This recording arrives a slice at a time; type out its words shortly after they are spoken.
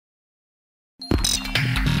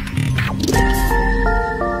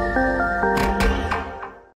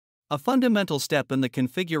A fundamental step in the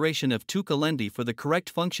configuration of TuCalendi for the correct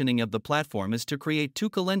functioning of the platform is to create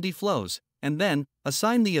TuCalendi flows, and then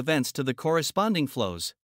assign the events to the corresponding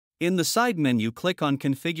flows. In the side menu, click on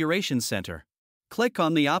Configuration Center. Click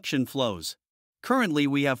on the option Flows. Currently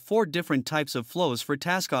we have 4 different types of flows for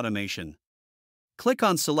task automation. Click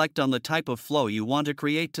on Select on the type of flow you want to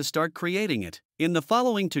create to start creating it. In the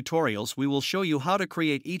following tutorials we will show you how to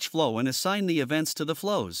create each flow and assign the events to the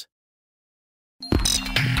flows.